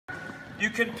You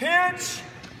can pinch.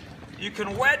 You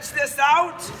can wedge this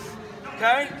out.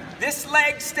 Okay? This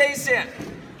leg stays in.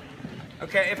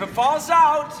 Okay? If it falls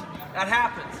out, that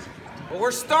happens. But we're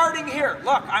starting here.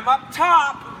 Look, I'm up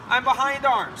top. I'm behind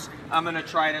arms. I'm going to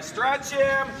try to stretch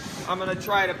him. I'm going to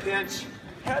try to pinch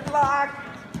headlock.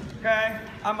 Okay?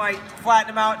 I might flatten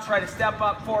him out, try to step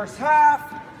up, force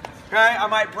half. Okay? I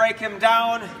might break him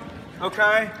down.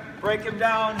 Okay? Break him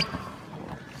down.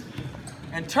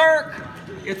 And Turk,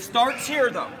 it starts here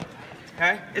though.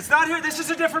 Okay? It's not here. This is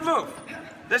a different move.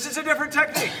 This is a different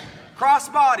technique. Cross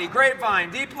body,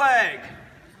 grapevine, deep leg.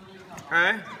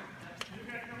 Okay?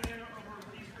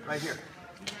 Right here.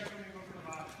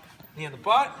 Knee in the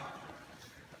butt.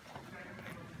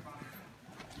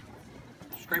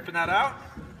 Scraping that out.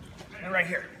 And right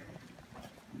here.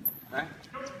 Okay?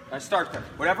 I start there.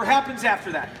 Whatever happens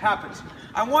after that, happens.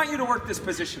 I want you to work this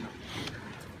position.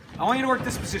 I want you to work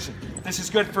this position. This is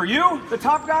good for you, the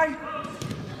top guy.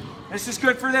 This is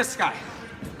good for this guy.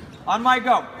 On my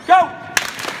go. Go!